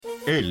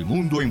El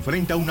mundo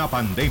enfrenta una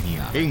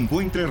pandemia.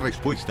 Encuentre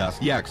respuestas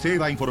y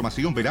acceda a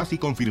información veraz y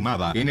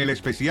confirmada en el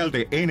especial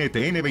de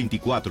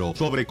NTN24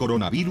 sobre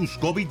coronavirus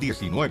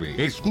COVID-19.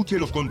 Escuche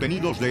los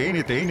contenidos de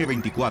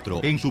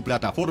NTN24 en su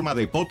plataforma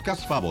de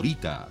podcast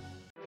favorita.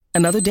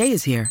 Another day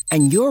is here,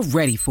 and you're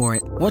ready for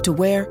it. What to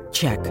wear?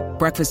 Check.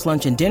 Breakfast,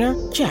 lunch, and dinner?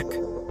 Check.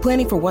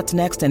 Planning for what's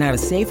next and how to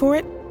save for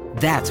it?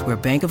 That's where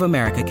Bank of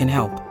America can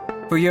help.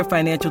 For your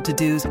financial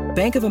to-dos,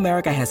 Bank of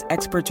America has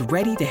experts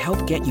ready to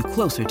help get you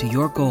closer to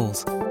your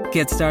goals.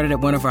 Get started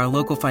at one of our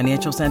local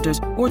financial centers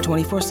or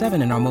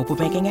 24/7 in our mobile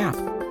banking app.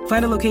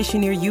 Find a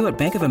location near you at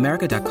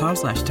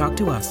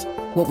bankofamerica.com/talktous.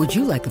 What would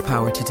you like the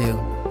power to do?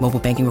 Mobile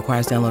banking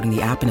requires downloading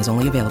the app and is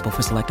only available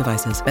for select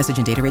devices. Message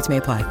and data rates may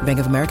apply. Bank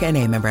of America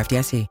N.A., member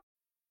FDIC.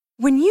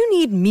 When you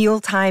need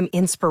mealtime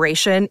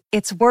inspiration,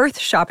 it's worth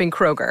shopping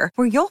Kroger,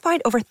 where you'll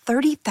find over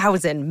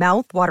 30,000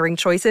 mouth-watering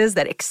choices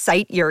that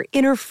excite your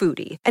inner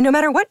foodie. And no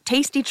matter what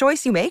tasty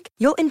choice you make,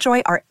 you'll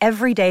enjoy our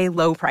everyday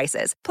low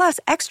prices, plus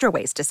extra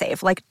ways to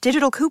save, like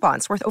digital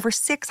coupons worth over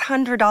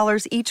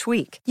 $600 each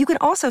week. You can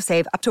also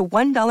save up to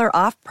 $1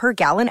 off per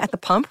gallon at the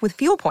pump with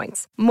fuel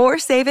points. More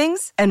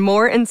savings and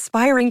more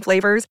inspiring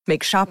flavors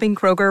make shopping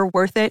Kroger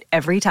worth it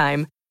every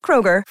time.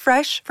 Kroger,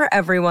 fresh for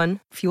everyone.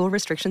 Fuel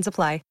restrictions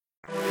apply.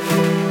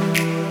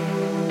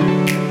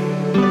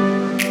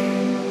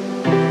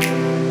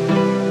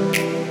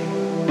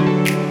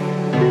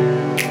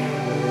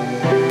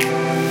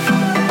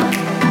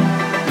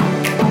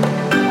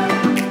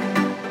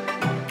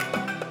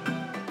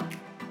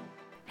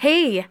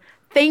 Hey,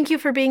 thank you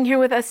for being here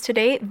with us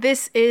today.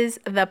 This is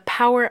The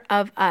Power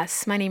of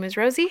Us. My name is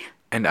Rosie.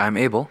 And I'm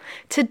Abel.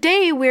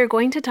 Today, we're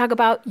going to talk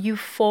about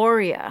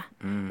euphoria.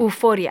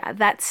 Euphoria,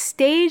 that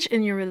stage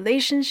in your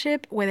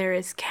relationship where there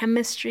is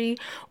chemistry,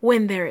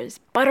 when there is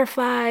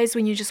butterflies,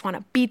 when you just want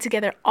to be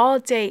together all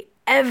day,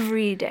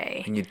 every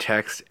day. And you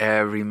text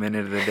every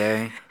minute of the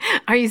day.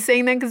 Are you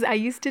saying that because I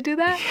used to do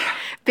that? Yeah.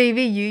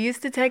 Baby, you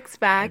used to text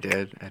back. I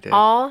did.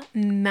 All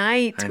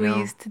night I we know.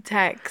 used to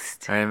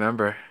text. I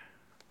remember.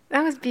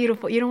 That was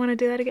beautiful. You don't want to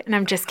do that again? No,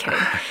 I'm just kidding.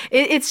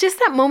 It's just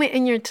that moment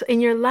in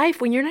your life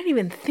when you're not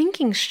even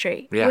thinking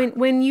straight. Yeah.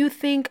 When you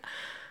think,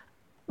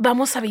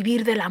 vamos a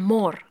vivir del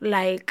amor.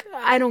 Like,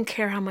 I don't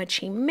care how much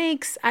he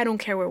makes. I don't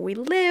care where we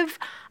live.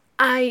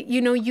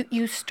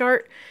 You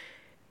start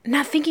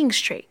not thinking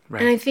straight.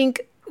 Right. And I think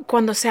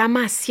cuando se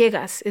ama a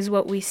ciegas is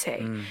what we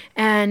say.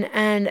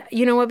 And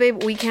you know what,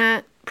 babe? We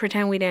can't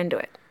pretend we didn't do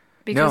it.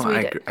 Because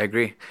I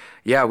agree.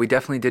 Yeah, we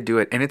definitely did do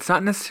it. And it's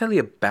not necessarily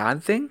a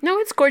bad thing. No,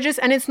 it's gorgeous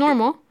and it's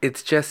normal.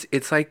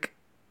 It's like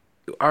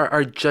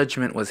our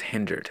judgment was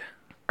hindered.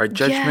 Our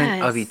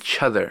judgment of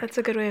each other. That's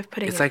a good way of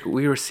putting it. It's like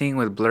we were seeing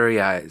with blurry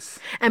eyes.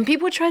 And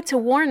people tried to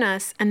warn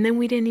us, and then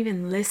we didn't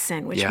even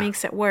listen, which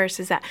makes it worse,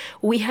 is that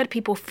we had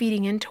people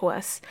feeding into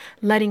us,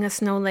 letting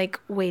us know, like,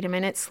 wait a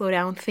minute, slow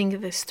down,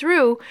 think this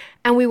through.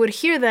 And we would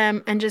hear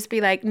them and just be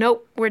like,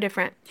 nope, we're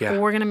different. Yeah.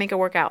 We're going to make it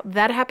work out.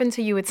 That happened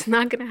to you. It's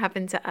not going to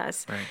happen to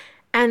us. Right.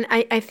 And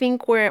I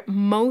think where it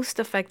most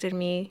affected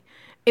me,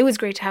 it was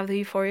great to have the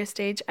Euphoria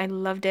stage. I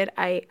loved it.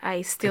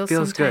 I still it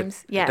feels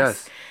sometimes... good. Yes. It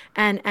does.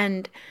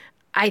 And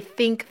I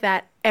think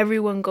that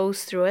everyone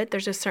goes through it.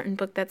 There's a certain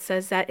book that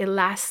says that it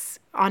lasts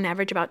on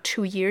average about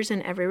 2 years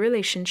in every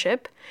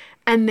relationship.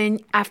 And then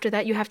after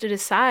that, you have to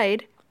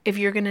decide if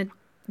you're going to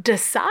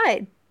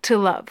decide to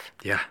love.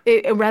 Yeah.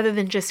 Rather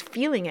than just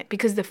feeling it.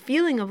 Because the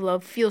feeling of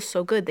love feels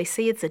so good. They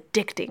say it's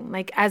addicting,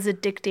 like as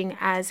addicting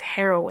as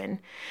heroin.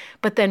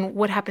 But then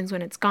what happens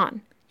when it's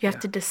gone? You have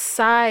to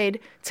decide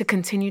to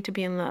continue to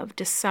be in love.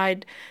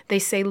 They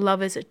say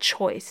love is a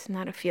choice,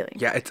 not a feeling.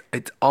 Yeah,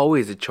 it's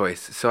always a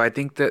choice. So I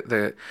think that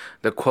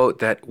the quote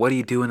that, what do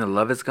you do when the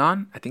love is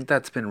gone? I think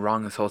that's been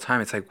wrong this whole time.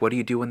 It's like, what do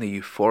you do when the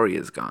euphoria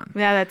is gone?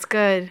 Yeah, that's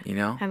good. You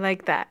know? I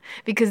like that.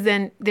 Because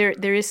then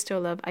there is still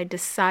love. I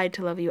decide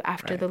to love you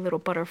after the little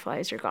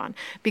butterflies are gone.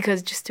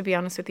 Because just to be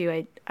honest with you,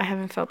 I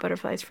haven't felt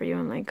butterflies for you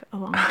in like a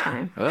long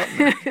time. Well,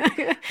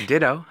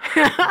 ditto.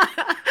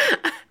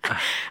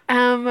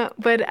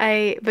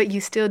 But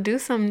you still do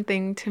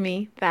something to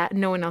me that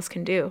no one else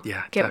can do.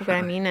 Yeah, Get definitely.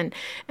 what I mean?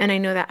 And I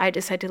know that I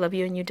decide to love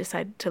you and you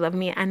decide to love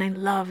me. And I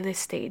love this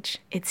stage.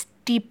 It's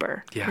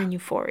deeper than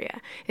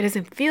Euphoria. It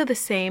doesn't feel the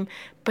same,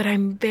 but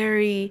I'm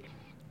very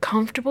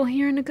comfortable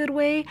here in a good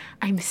way.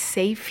 I'm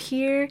safe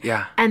here.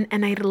 Yeah. And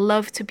I'd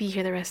love to be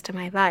here the rest of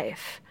my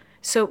life.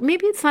 So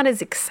maybe it's not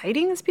as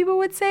exciting as people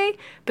would say,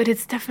 but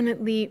it's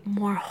definitely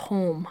more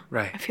home.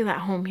 Right. I feel at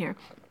home here.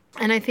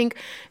 And I think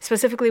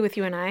specifically with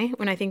you and I,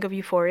 when I think of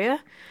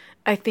Euphoria,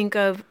 I think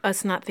of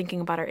us not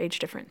thinking about our age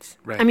difference.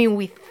 Right. I mean,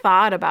 we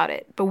thought about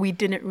it, but we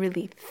didn't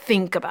really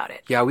think about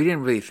it. Yeah, we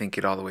didn't really think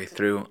it all the way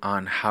through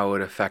on how it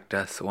would affect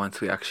us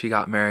once we actually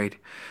got married,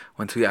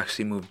 once we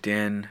actually moved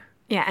in.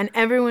 Yeah, and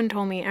everyone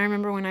told me, I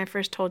remember when I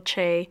first told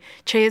Che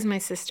is my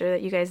sister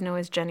that you guys know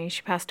as Jenny.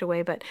 She passed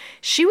away, but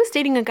she was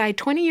dating a guy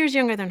 20 years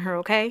younger than her,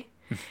 okay?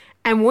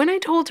 And when I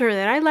told her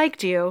that I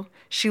liked you,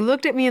 she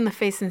looked at me in the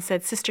face and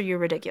said, "Sister, you're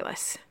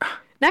ridiculous."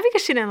 Not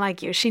because she didn't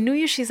like you. She knew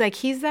you. She's like,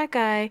 he's that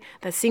guy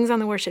that sings on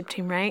the worship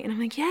team, right? And I'm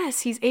like,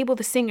 yes, he's able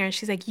to sing. And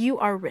she's like, you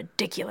are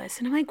ridiculous.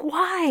 And I'm like,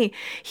 why?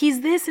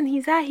 He's this and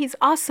he's that. He's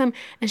awesome.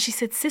 And she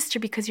said, sister,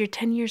 because you're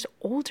 10 years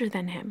older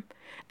than him.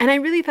 And I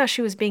really thought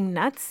she was being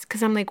nuts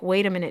because I'm like,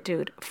 wait a minute,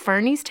 dude.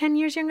 Fernie's 10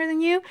 years younger than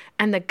you,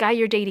 and the guy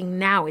you're dating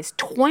now is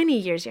 20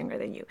 years younger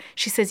than you.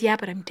 She says, yeah,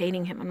 but I'm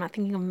dating him. I'm not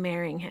thinking of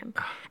marrying him.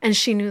 And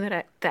she knew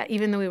that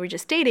even though we were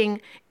just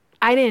dating,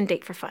 I didn't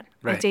date for fun.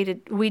 Right.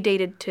 We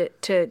dated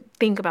to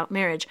think about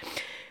marriage.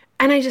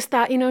 And I just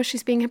thought,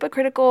 she's being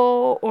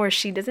hypocritical, or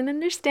she doesn't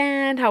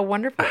understand how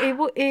wonderful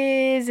Abel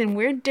is, and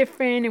we're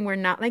different, and we're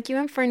not like you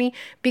and Fernie,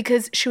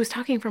 because she was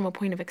talking from a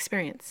point of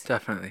experience.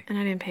 Definitely. And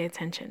I didn't pay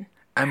attention.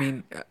 I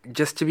mean,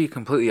 just to be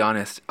completely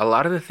honest, a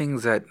lot of the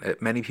things that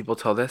many people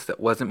told us that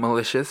wasn't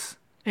malicious.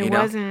 It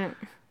wasn't.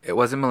 It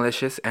wasn't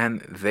malicious,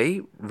 and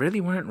they really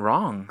weren't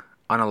wrong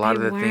on a lot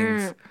of the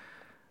things.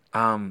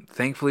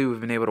 Thankfully, we've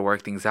been able to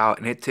work things out,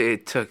 and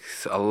it took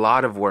a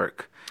lot of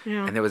work.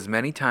 Yeah. And there was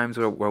many times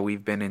where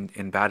we've been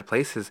in bad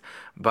places,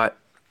 but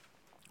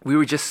we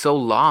were just so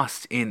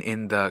lost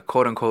in the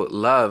quote-unquote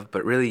love,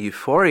 but really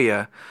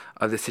euphoria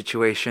of the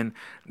situation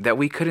that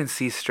we couldn't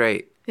see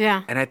straight.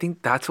 Yeah. And I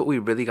think that's what we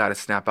really got to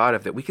snap out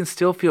of, that we can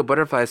still feel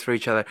butterflies for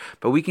each other,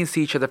 but we can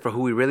see each other for who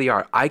we really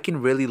are. I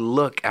can really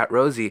look at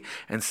Rosie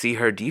and see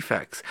her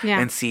defects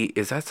and see,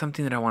 is that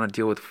something that I want to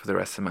deal with for the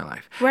rest of my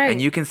life? Right.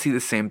 And you can see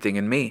the same thing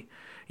in me,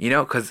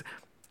 because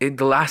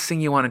the last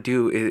thing you want to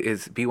do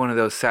is be one of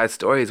those sad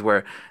stories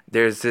where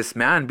there's this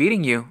man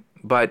beating you,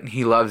 but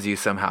he loves you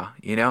somehow,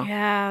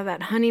 Yeah,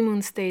 that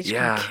honeymoon stage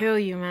can kill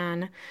you,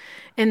 man.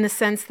 In the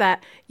sense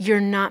that you're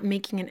not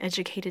making an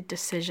educated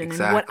decision.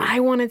 Exactly. And what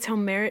I want to tell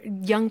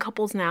young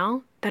couples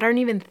now that aren't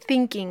even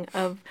thinking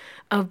of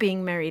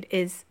being married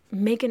is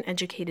make an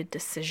educated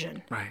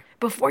decision. Right.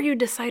 Before you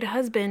decide a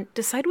husband,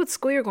 decide what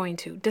school you're going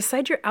to.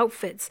 Decide your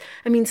outfits.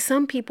 I mean,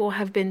 some people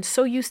have been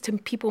so used to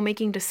people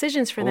making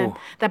decisions for them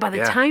that by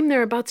the time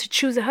they're about to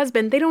choose a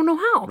husband, they don't know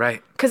how.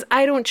 Right. Because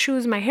I don't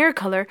choose my hair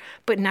color,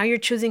 but now you're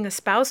choosing a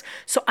spouse.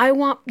 So I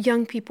want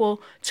young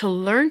people to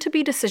learn to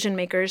be decision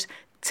makers,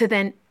 to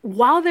then,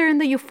 while they're in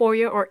the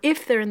euphoria, or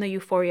if they're in the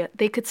euphoria,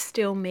 they could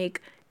still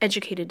make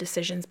educated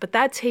decisions. But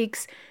that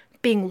takes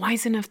being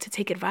wise enough to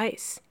take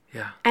advice.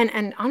 Yeah.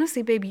 And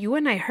honestly, babe, you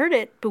and I heard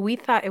it, but we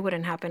thought it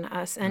wouldn't happen to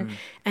us. And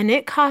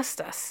it cost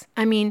us.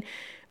 I mean,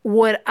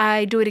 would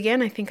I do it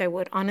again? I think I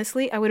would.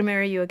 Honestly, I would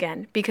marry you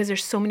again because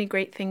there's so many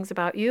great things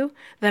about you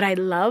that I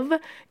love.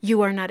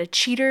 You are not a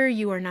cheater.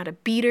 You are not a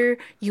beater.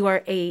 You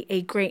are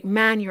a great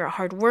man. You're a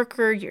hard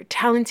worker. You're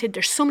talented.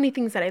 There's so many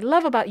things that I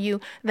love about you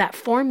that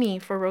for me,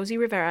 for Rosie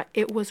Rivera,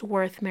 it was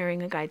worth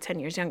marrying a guy 10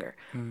 years younger.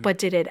 But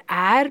did it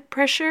add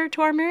pressure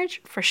to our marriage?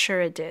 For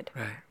sure it did.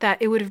 Right. That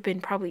it would have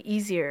been probably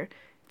easier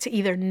to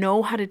either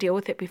know how to deal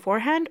with it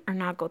beforehand or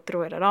not go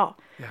through it at all.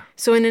 Yeah.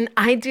 So in an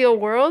ideal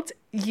world,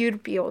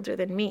 you'd be older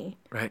than me.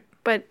 Right.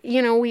 But,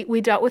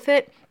 we dealt with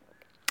it,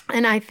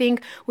 and I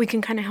think we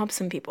can kind of help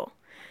some people.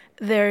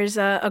 There's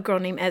a girl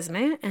named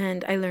Esme,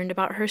 and I learned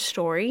about her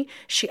story.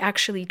 She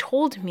actually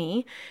told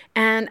me,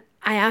 and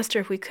I asked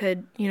her if we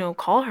could,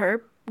 call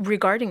her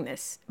regarding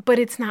this. But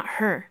it's not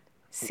her.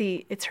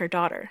 See, it's her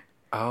daughter.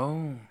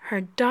 Oh.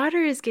 Her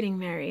daughter is getting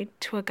married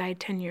to a guy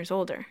 10 years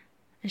older,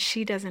 and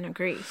she doesn't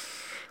agree.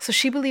 So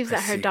she believes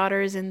that her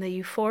daughter is in the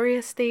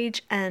euphoria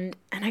stage, and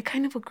I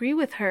kind of agree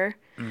with her.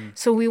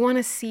 So we want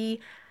to see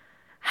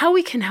how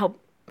we can help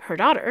her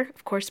daughter,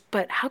 of course,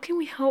 but how can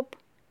we help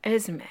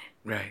Esme?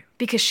 Right.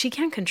 Because she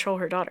can't control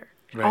her daughter.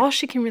 Right. All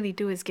she can really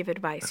do is give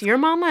advice. Your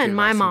mama and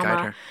my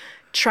mama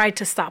tried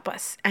to stop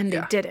us, and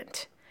they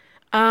didn't.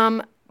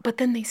 But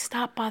then they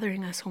stopped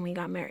bothering us when we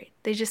got married.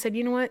 They just said,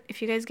 you know what?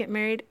 If you guys get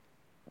married,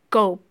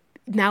 go.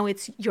 Now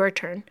it's your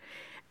turn.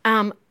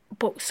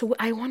 But so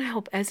I want to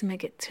help Esme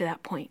get to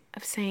that point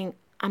of saying,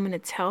 I'm going to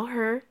tell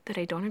her that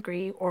I don't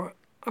agree, or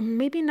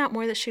maybe not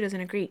more that she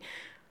doesn't agree,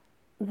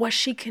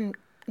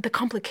 the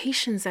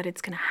complications that it's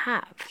going to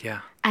have.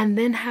 Yeah. And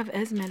then have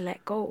Esme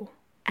let go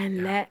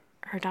and let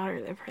her daughter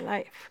live her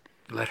life.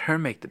 Let her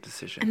make the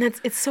decision. And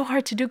it's so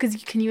hard to do because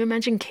can you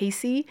imagine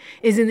Casey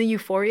is in the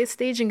euphoria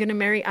stage and going to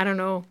marry,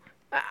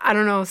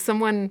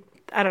 someone,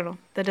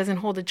 that doesn't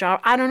hold a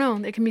job. I don't know.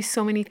 There can be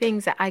so many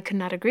things that I could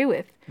not agree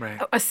with.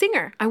 Right. A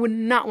singer. I would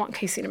not want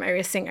Casey to marry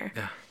a singer.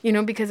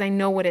 Yeah. Because I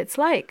know what it's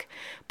like.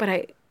 But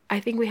I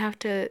think we have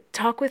to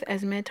talk with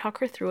Esme, talk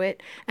her through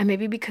it. And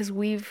maybe because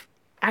we've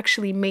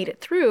actually made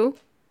it through,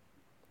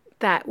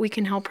 that we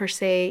can help her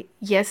say,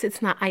 yes,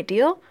 it's not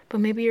ideal, but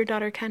maybe your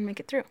daughter can make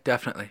it through.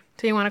 Definitely.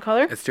 So you want to call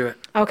her? Let's do it.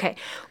 Okay.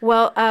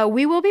 Well,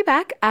 we will be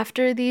back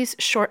after these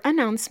short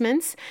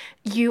announcements.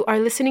 You are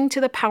listening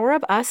to The Power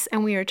of Us,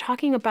 and we are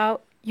talking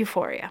about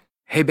Euphoria.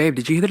 Hey, babe,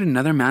 did you hear that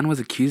another man was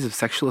accused of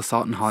sexual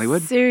assault in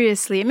Hollywood?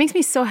 Seriously, it makes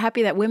me so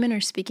happy that women are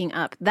speaking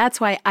up.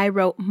 That's why I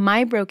wrote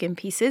My Broken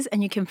Pieces,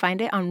 and you can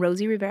find it on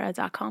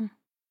rosierivera.com.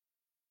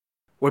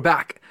 We're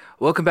back.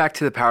 Welcome back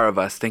to The Power of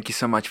Us. Thank you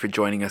so much for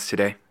joining us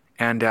today.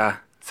 And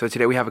so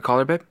today we have a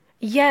caller, babe?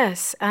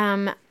 Yes.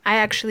 I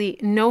actually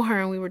know her,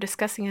 and we were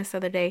discussing this the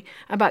other day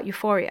about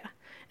Euphoria.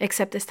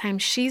 except this time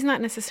she's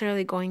not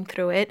necessarily going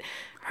through it.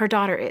 Her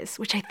daughter is,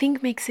 which I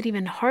think makes it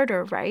even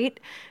harder, right?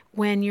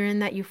 When you're in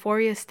that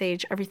euphoria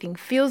stage, everything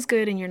feels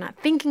good and you're not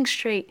thinking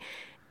straight.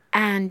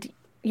 And,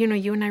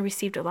 you and I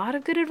received a lot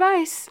of good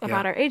advice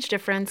about our age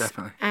difference.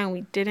 Definitely. And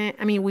we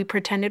didn't, we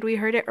pretended we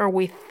heard it, or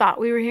we thought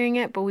we were hearing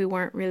it, but we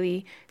weren't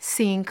really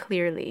seeing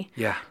clearly.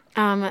 Yeah.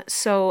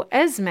 So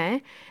Esme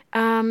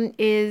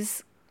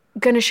is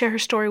going to share her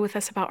story with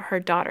us about her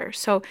daughter.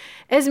 So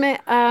Esme,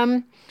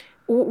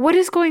 what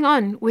is going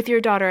on with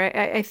your daughter?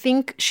 I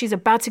think she's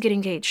about to get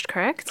engaged,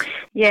 correct?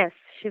 Yes,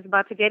 she's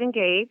about to get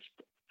engaged.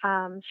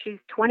 She's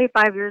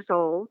 25 years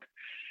old,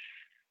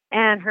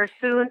 and her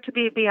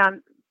soon-to-be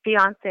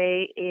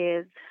fiance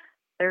is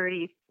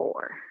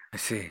 34. I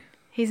see.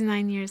 He's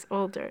 9 years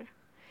older,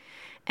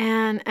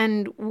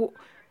 and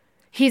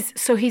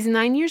he's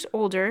 9 years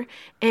older,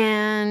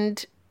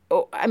 and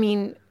so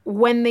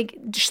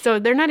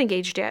they're not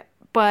engaged yet,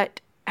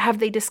 but have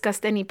they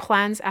discussed any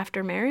plans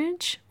after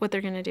marriage? What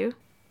they're gonna do?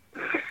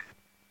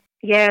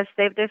 Yes,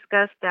 they've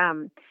discussed.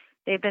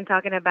 They've been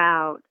talking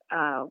about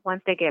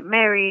once they get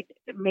married,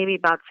 maybe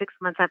about 6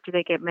 months after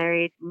they get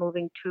married,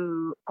 moving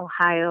to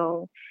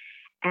Ohio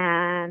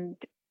and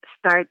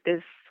start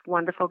this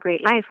wonderful,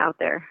 great life out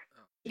there.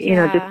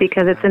 Just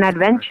because it's an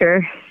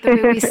adventure. The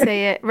way we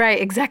say it, right?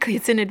 Exactly,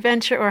 it's an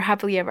adventure or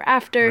happily ever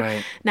after.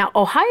 Right. Now,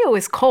 Ohio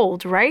is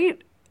cold, right?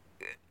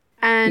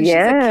 And she's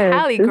a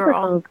Cali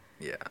girl. Cold.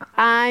 Yeah.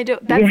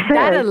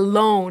 That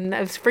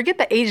alone, forget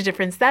the age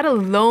difference, that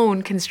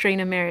alone can strain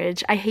a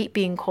marriage. I hate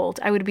being cold.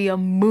 I would be a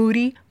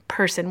moody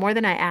person more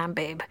than I am,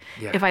 babe,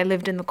 if I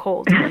lived in the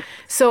cold.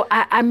 So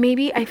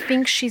I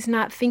think she's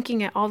not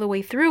thinking it all the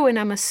way through, and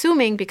I'm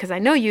assuming, because I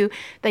know you,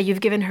 that you've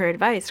given her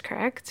advice,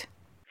 correct?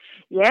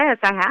 Yes,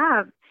 I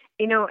have.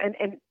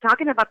 And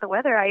talking about the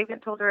weather, I even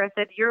told her, I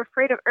said, you're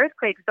afraid of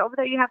earthquakes. Over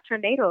there you have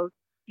tornadoes.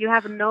 You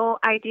have no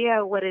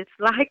idea what it's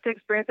like to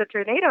experience a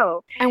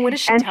tornado. And what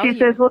does she tell you? And she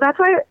says, well, that's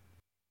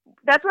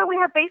why we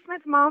have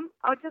basements, Mom.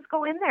 I'll just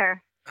go in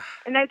there.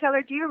 And I tell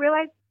her, do you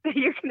realize that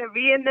you're going to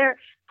be in there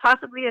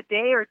possibly a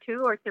day or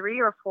two or three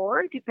or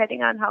four,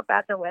 depending on how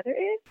bad the weather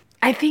is?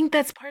 I think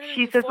that's part of the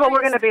She says, well,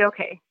 we're going to be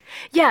okay.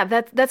 Yeah,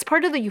 that's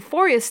part of the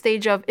euphoria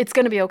stage of it's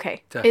going to be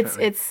okay.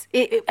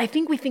 Definitely. I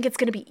think we think it's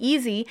going to be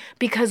easy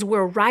because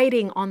we're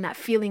riding on that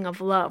feeling of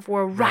love.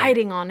 We're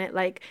riding on it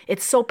like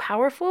it's so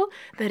powerful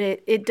that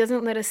it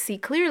doesn't let us see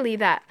clearly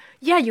that,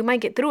 yeah, you might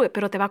get through it,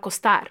 pero te va a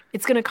costar.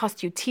 It's going to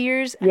cost you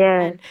tears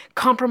and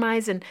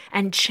compromise and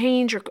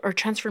change or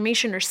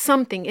transformation or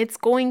something. It's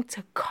going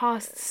to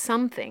cost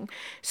something.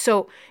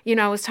 So,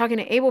 I was talking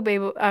to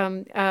Abel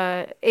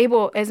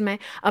Esme,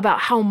 about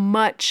how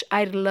much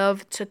I'd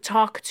love to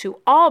talk to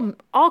all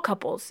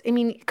couples.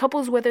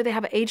 Couples, whether they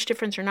have an age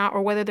difference or not,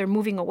 or whether they're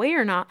moving away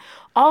or not,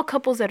 all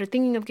couples that are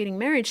thinking of getting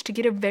married, to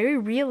get a very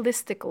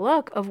realistic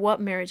look of what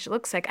marriage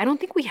looks like. I don't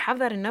think we have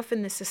that enough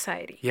in this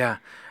society. Yeah.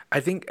 I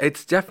think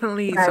it's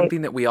definitely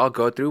something that we all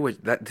go through,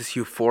 with this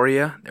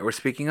euphoria that we're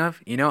speaking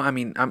of.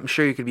 I'm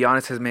sure you could be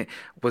honest, Esme.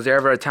 Was there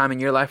ever a time in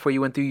your life where you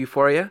went through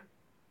euphoria?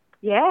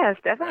 Yes,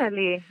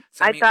 definitely.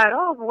 So, I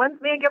thought, once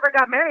me and Gilbert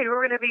got married, we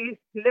were going to be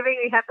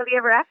living happily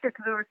ever after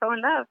because we were so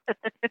in love.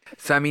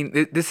 So,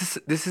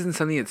 this isn't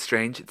something that's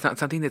strange. It's not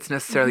something that's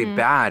necessarily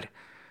bad.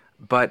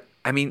 But,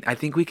 I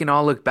think we can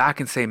all look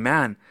back and say,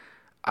 man,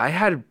 I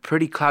had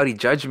pretty cloudy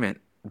judgment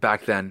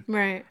back then.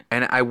 Right.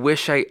 And I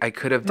wish I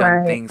could have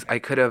done things. I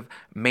could have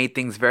made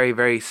things very,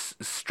 very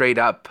straight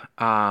up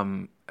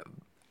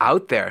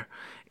out there,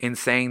 in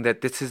saying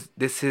that this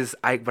is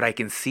what I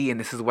can see, and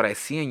this is what I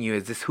see in you.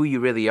 Is this who you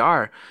really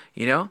are?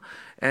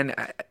 And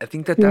I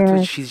think that's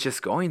what she's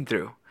just going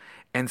through.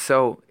 And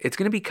so it's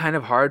going to be kind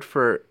of hard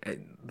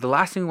the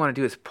last thing we want to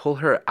do is pull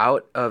her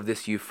out of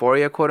this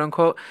euphoria, quote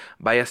unquote,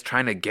 by us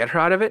trying to get her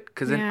out of it,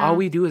 because then all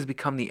we do is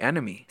become the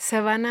enemy.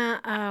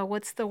 Savannah,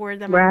 what's the word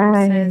that my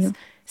mom says?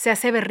 Se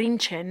hace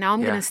berrinche. Now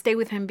I'm going to stay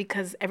with him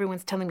because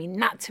everyone's telling me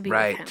not to be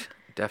with him.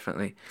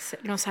 Definitely.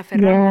 Nos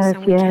aferramos,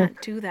 and we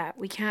can't do that.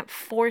 We can't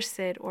force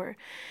it,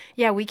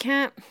 we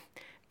can't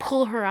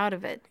pull her out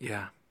of it.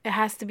 Yeah. It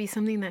has to be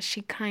something that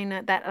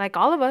that like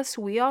all of us,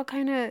 we all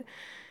kind of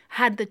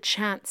had the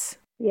chance.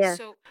 Yeah.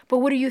 But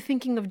what are you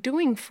thinking of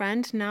doing,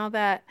 friend, now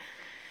that,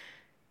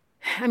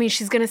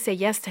 she's going to say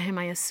yes to him,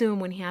 I assume,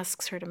 when he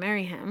asks her to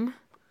marry him.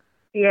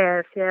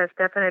 Yes,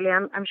 definitely.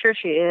 I'm sure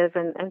she is,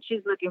 and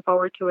she's looking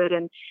forward to it,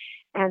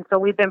 and so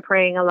we've been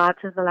praying a lot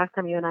since the last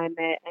time you and I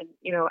met. And,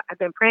 I've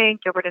been praying.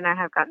 Gilbert and I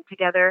have gotten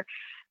together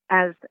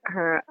as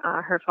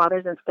her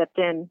fathers and stepped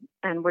in,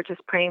 and we're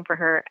just praying for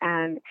her.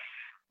 And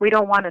we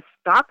don't want to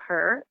stop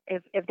her.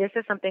 If this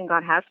is something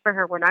God has for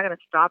her, we're not going to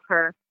stop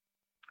her.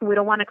 We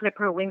don't want to clip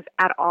her wings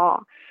at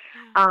all.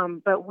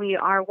 But we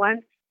are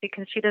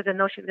because she doesn't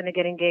know she's going to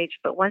get engaged.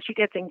 But once she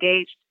gets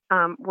engaged,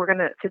 we're going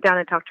to sit down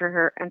and talk to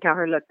her and tell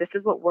her, look, this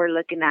is what we're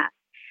looking at.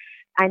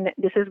 And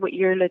this is what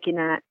you're looking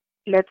at.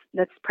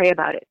 Let's pray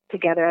about it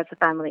together as a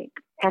family.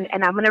 And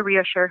I'm going to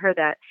reassure her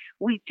that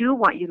we do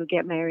want you to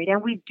get married,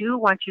 and we do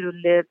want you to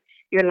live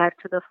your life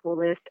to the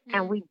fullest.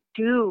 And we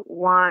do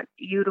want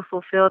you to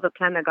fulfill the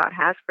plan that God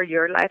has for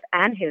your life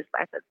and his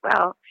life as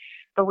well.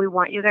 But we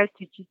want you guys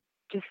to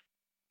just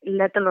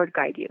let the Lord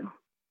guide you.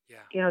 Yeah.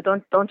 You know,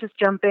 don't just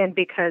jump in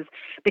because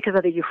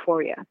of the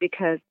euphoria,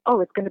 because,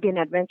 it's going to be an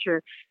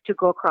adventure to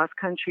go across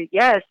country.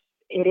 Yes,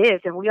 it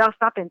is. And we all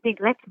stop and think,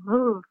 let's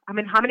move. I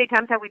mean, how many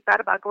times have we thought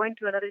about going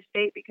to another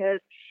state because,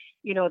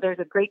 you know, there's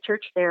a great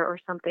church there or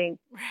something.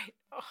 Right.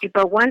 Oh.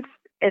 But once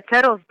it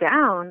settles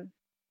down,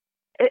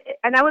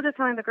 and I was just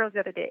telling the girls the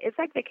other day, it's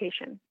like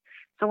vacation.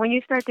 So when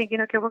you start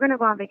thinking, okay, we're going to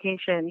go on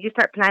vacation, you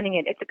start planning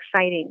it. It's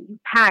exciting. You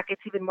pack.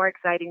 It's even more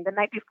exciting. The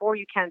night before,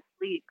 you can't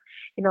sleep.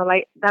 You know,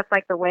 like that's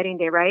like the wedding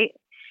day, right?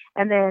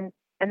 And then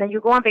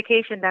you go on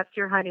vacation. That's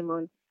your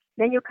honeymoon.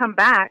 Then you come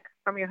back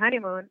from your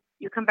honeymoon.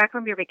 You come back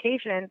from your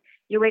vacation.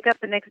 You wake up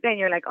the next day and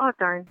you're like, oh,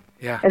 darn.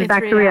 Yeah. It's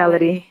back to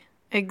reality.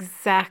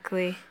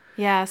 Exactly.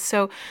 Yeah.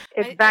 So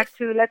it's back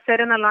to let's set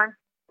an alarm.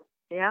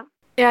 Yeah.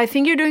 Yeah, I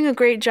think you're doing a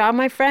great job,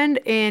 my friend,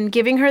 in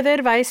giving her the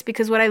advice,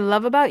 because what I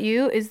love about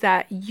you is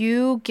that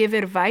you give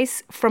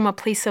advice from a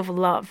place of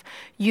love.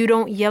 You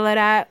don't yell it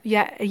at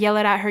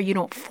her. You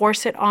don't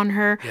force it on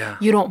her. Yeah.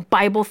 You don't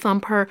Bible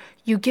thump her.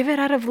 You give it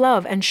out of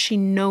love, and she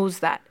knows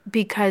that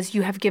because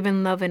you have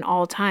given love in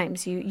all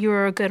times.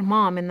 You're a good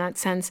mom in that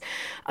sense,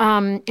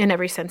 in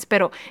every sense.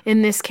 But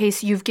in this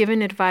case, you've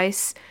given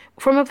advice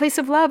from a place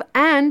of love,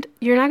 and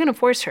you're not going to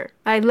force her.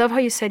 I love how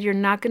you said you're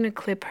not going to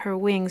clip her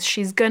wings.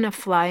 She's going to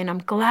fly, and I'm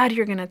glad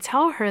you're going to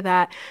tell her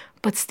that,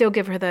 but still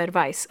give her the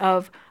advice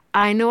of,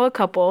 I know a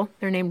couple,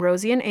 they're named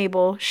Rosie and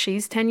Abel.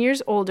 She's 10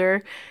 years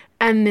older,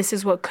 and this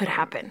is what could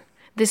happen.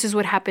 This is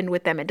what happened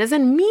with them. It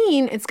doesn't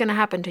mean it's going to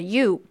happen to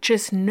you.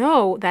 Just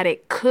know that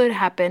it could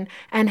happen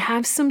and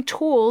have some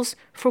tools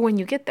for when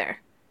you get there.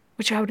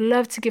 Which I would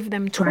love to give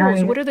them tools.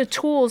 Right. What are the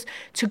tools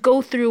to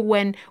go through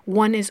when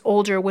one is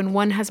older, when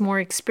one has more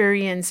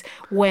experience,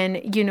 when,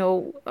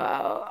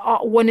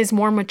 one is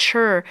more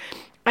mature?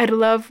 I'd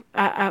love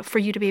for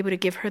you to be able to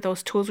give her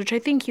those tools, which I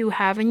think you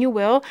have and you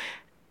will,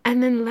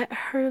 and then let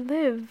her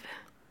live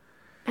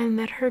and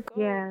let her go.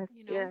 Yes,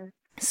 yes.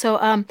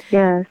 So,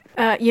 yes.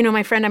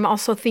 My friend, I'm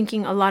also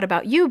thinking a lot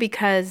about you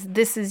because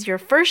this is your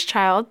first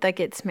child that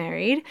gets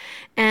married,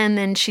 and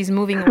then she's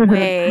moving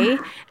away,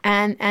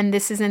 and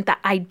this isn't the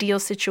ideal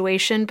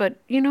situation. But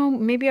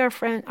maybe our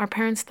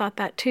parents thought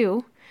that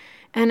too,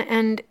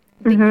 and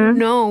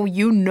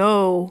you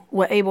know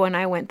what Abel and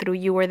I went through.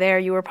 You were there.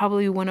 You were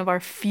probably one of our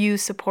few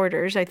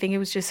supporters. I think it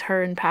was just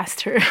her and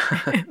Pastor.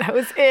 That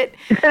was it.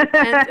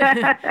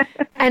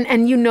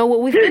 And you know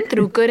what we've been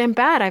through, good and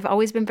bad. I've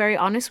always been very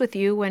honest with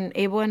you. When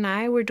Abel and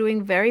I were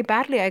doing very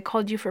badly, I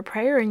called you for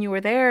prayer, and you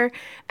were there,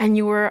 and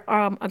you were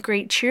a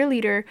great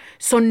cheerleader.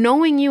 So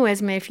knowing you,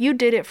 Esme, if you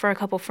did it for a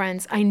couple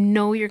friends, I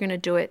know you're going to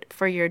do it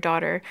for your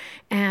daughter.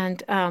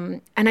 And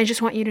I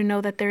just want you to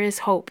know that there is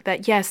hope.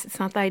 That yes, it's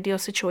not the ideal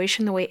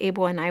situation the way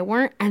Abel and I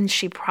weren't, and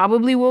she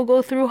probably will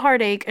go through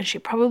heartache, and she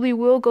probably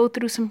will go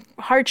through some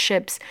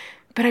hardships,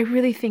 but I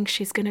really think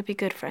she's going to be a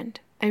good friend.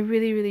 I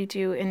really, really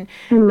do. And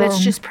let's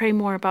just pray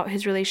more about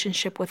his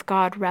relationship with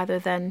God rather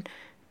than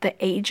the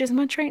age as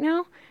much right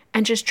now,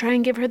 and just try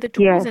and give her the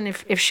tools. Yes. And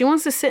if she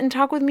wants to sit and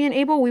talk with me and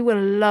Abel, we would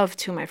love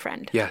to, my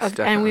friend. Yes,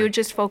 definitely. And we would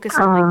just focus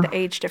on the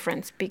age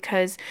difference,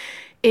 because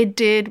it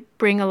did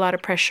bring a lot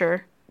of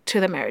pressure to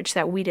the marriage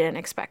that we didn't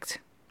expect.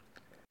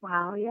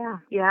 Wow, yeah,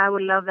 I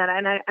would love that,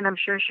 and I'm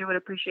sure she would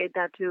appreciate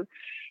that too,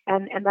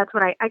 and that's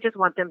what I just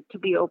want them to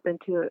be open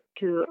to.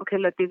 Okay,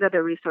 look, these are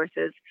the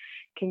resources.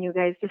 Can you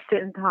guys just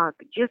sit and talk,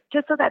 just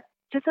so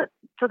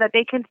that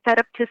they can set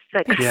up to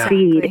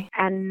succeed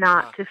and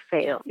not to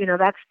fail.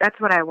 That's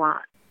what I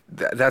want.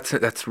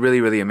 That's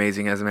really, really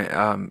amazing,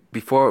 Esme.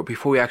 Before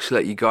we actually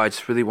let you go, I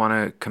just really want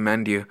to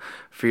commend you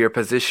for your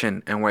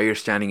position and where you're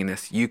standing in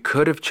this. You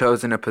could have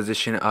chosen a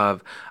position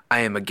of, I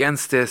am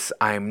against this,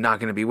 I'm not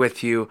going to be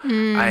with you,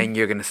 and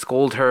you're going to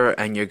scold her,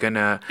 and you're going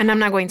to... And I'm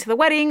not going to the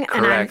wedding.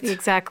 Correct.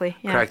 Exactly.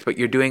 Yeah. Correct, but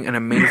you're doing an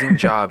amazing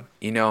job.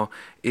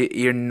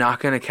 You're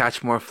not going to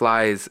catch more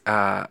flies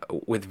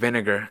with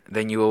vinegar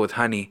than you will with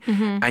honey.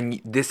 Mm-hmm.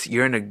 And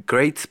you're in a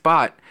great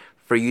spot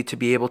for you to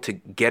be able to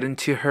get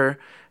into her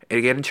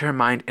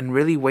mind and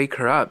really wake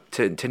her up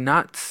to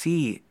not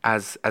see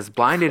as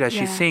blinded as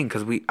she's seeing,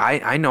 because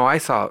I know I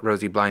saw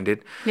Rosie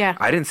blinded. Yeah.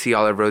 I didn't see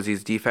all of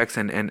Rosie's defects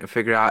and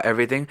figure out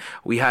everything.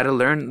 We had to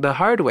learn the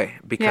hard way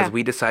because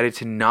we decided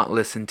to not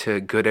listen to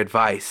good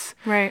advice.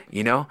 Right.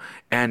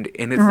 And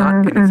it's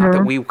not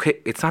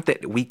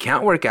that we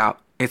can't work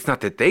out. It's not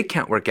that they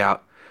can't work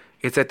out.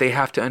 It's that they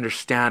have to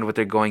understand what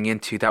they're going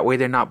into. That way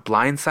they're not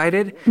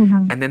blindsided,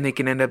 and then they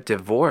can end up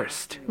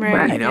divorced.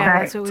 Right.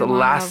 It's the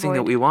last thing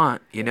that we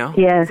want, Yes,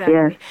 exactly.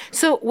 yes.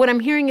 So what I'm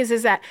hearing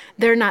is that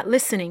they're not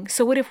listening.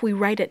 So what if we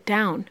write it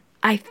down?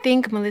 I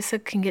think Melissa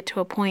can get to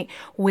a point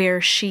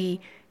where she's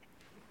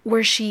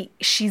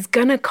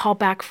gonna call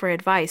back for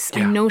advice.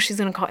 Yeah. I know she's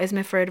gonna call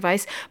Esme for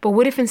advice, but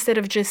what if instead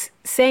of just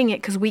saying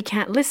it because we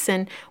can't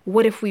listen,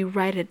 what if we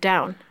write it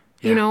down?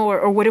 you know,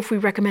 or what if we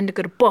recommend a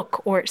good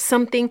book or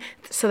something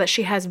so that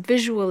she has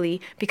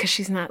visually because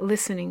she's not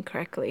listening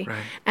correctly.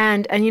 Right.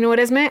 And you know what,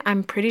 Esme?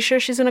 I'm pretty sure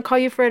she's going to call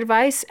you for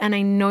advice, and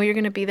I know you're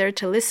going to be there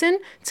to listen,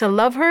 to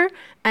love her,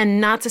 and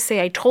not to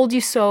say, I told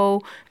you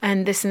so,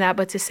 and this and that,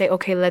 but to say,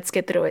 okay, let's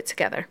get through it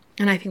together.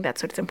 And I think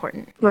that's what's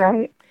important.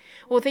 Right.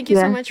 Well, thank you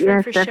so much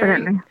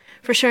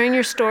for sharing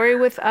your story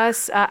with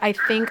us. I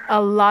think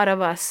a lot of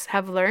us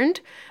have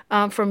learned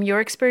from your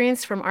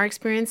experience, from our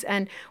experience,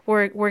 and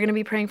we're going to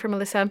be praying for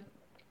Melissa.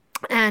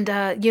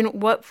 And you know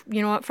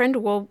what, friend,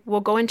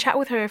 we'll go and chat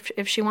with her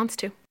if she wants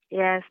to.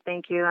 Yes,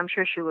 thank you. I'm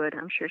sure she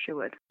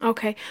would.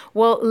 Okay.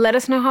 Well, let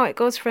us know how it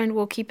goes, friend.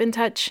 We'll keep in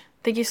touch.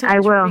 Thank you so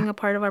much for being a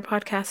part of our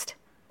podcast.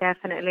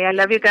 Definitely. I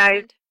love you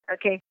guys.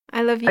 Okay.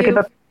 I love you. Okay,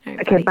 Right,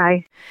 okay,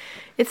 bye.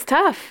 It's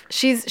tough.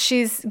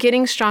 She's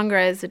getting stronger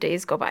as the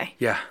days go by.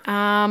 Yeah.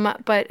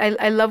 But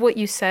I love what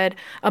you said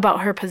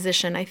about her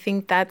position. I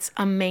think that's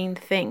a main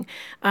thing.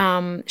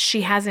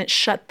 She hasn't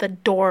shut the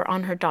door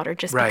on her daughter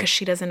just because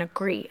she doesn't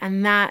agree.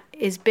 And that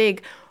is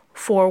big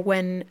for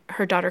when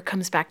her daughter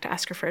comes back to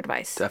ask her for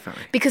advice.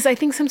 Definitely. Because I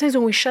think sometimes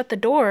when we shut the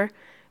door,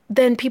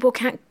 then people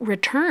can't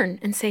return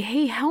and say,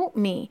 hey, help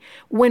me,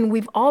 when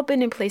we've all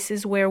been in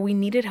places where we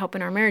needed help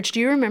in our marriage. Do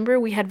you remember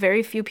we had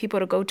very few people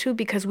to go to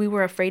because we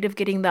were afraid of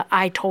getting the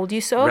I told you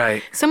so?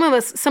 Right. Some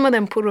of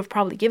them would have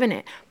probably given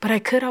it, but I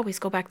could always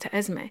go back to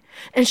Esme.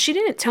 And she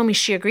didn't tell me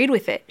she agreed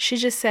with it. She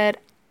just said,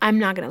 I'm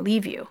not going to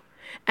leave you.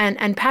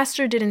 And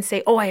Pastor didn't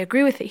say, oh, I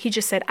agree with it. He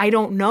just said, I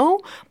don't know,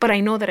 but I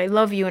know that I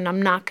love you and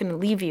I'm not going to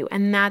leave you.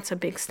 And that's a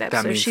big step.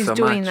 That so means she's so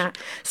doing much. that.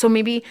 So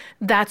maybe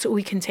that's what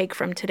we can take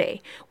from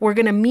today. We're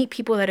going to meet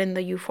people that are in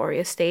the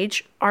euphoria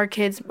stage, our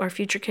kids, our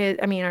future kids,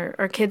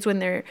 our kids when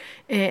they're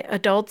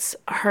adults,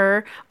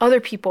 her, other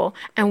people.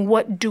 And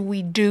what do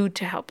we do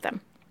to help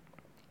them?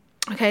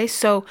 Okay,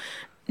 so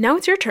now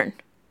it's your turn.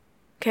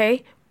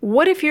 Okay,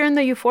 what if you're in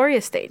the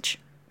euphoria stage?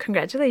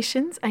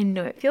 Congratulations. I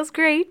know it feels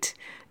great.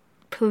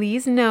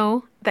 Please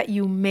know that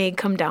you may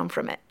come down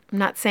from it. I'm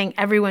not saying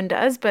everyone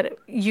does, but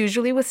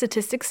usually what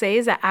statistics say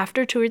is that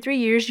after 2 or 3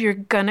 years, you're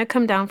going to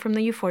come down from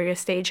the euphoria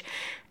stage,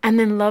 and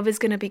then love is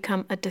going to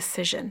become a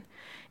decision.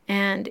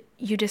 And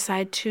you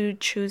decide to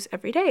choose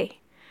every day.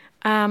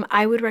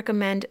 I would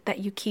recommend that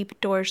you keep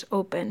doors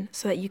open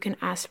so that you can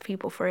ask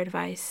people for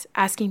advice.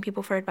 Asking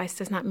people for advice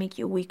does not make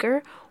you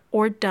weaker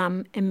or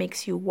dumb. It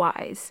makes you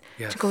wise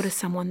to go to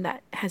someone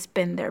that has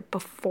been there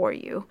before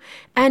you.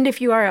 And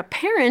if you are a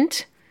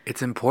parent,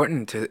 it's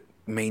important to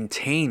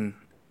maintain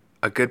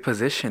a good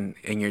position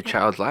in your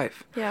child's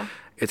life. Yeah.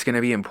 It's going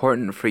to be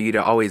important for you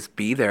to always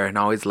be there and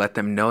always let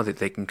them know that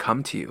they can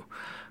come to you.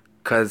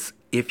 Because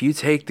if you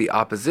take the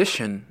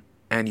opposition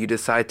and you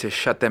decide to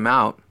shut them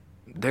out,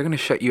 they're going to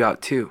shut you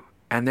out too.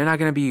 And they're not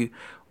going to be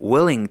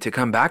willing to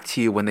come back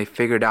to you when they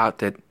figured out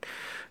that,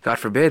 God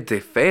forbid, they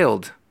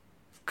failed.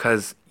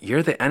 Because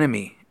you're the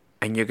enemy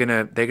and they're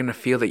going to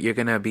feel that you're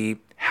going to be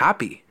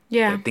happy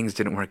that things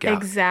didn't work out.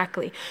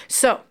 Exactly.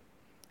 So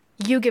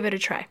you give it a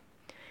try.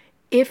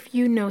 If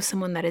you know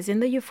someone that is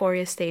in the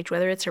euphoria stage,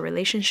 whether it's a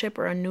relationship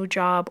or a new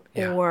job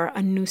or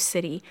a new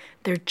city,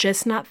 they're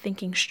just not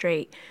thinking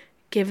straight,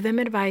 give them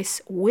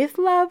advice with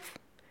love,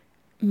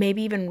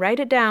 maybe even write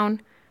it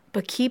down,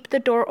 but keep the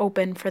door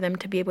open for them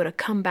to be able to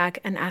come back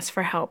and ask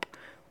for help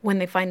when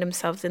they find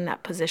themselves in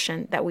that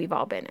position that we've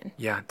all been in.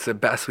 Yeah, it's the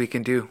best we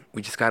can do.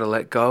 We just got to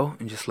let go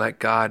and just let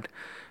God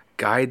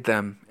guide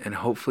them, and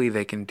hopefully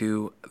they can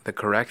do the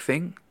correct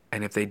thing.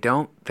 And if they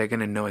don't, they're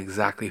going to know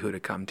exactly who to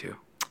come to.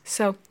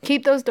 So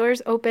keep those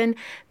doors open.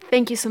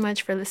 Thank you so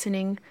much for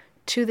listening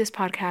to this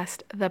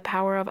podcast, The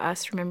Power of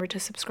Us. Remember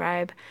to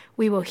subscribe.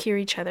 We will hear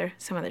each other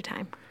some other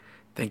time.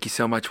 Thank you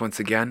so much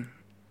once again.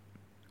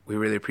 We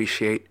really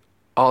appreciate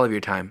all of your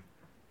time.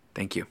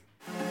 Thank you.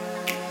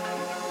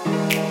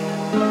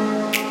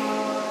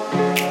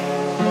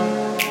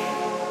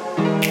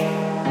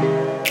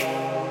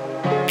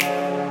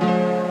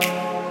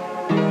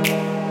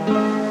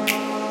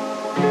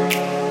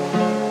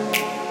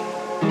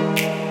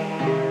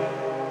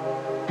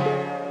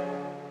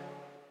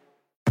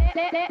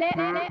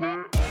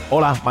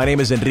 Hola, my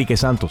name is Enrique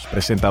Santos,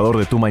 presentador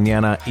de Tu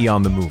Mañana y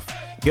On The Move.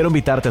 Quiero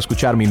invitarte a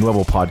escuchar mi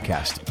nuevo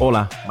podcast,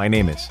 Hola, my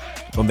name is,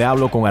 donde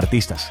hablo con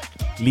artistas,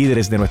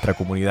 líderes de nuestra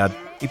comunidad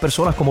y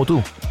personas como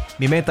tú.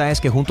 Mi meta es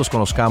que juntos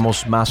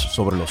conozcamos más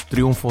sobre los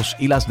triunfos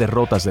y las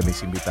derrotas de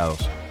mis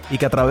invitados y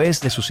que a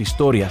través de sus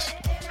historias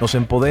nos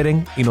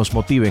empoderen y nos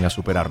motiven a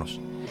superarnos.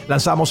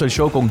 Lanzamos el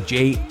show con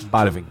J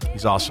Balvin,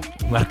 he's awesome,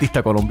 un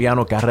artista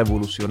colombiano que ha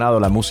revolucionado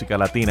la música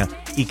latina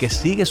y que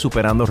sigue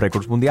superando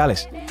récords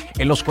mundiales.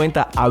 Él nos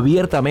cuenta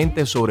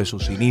abiertamente sobre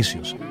sus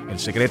inicios, el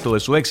secreto de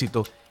su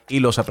éxito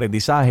y los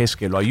aprendizajes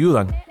que lo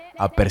ayudan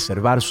a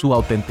preservar su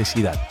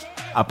autenticidad.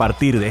 A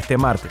partir de este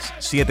martes,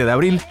 7 de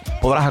abril,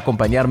 podrás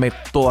acompañarme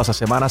todas las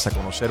semanas a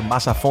conocer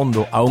más a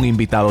fondo a un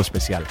invitado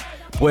especial.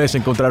 Puedes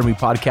encontrar mi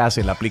podcast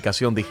en la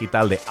aplicación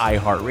digital de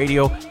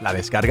iHeartRadio, la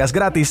descargas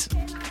gratis,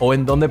 o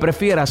en donde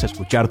prefieras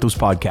escuchar tus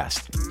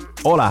podcasts.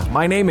 Hola,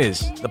 my name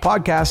is, the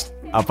podcast,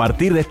 a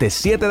partir de este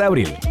 7 de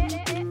abril.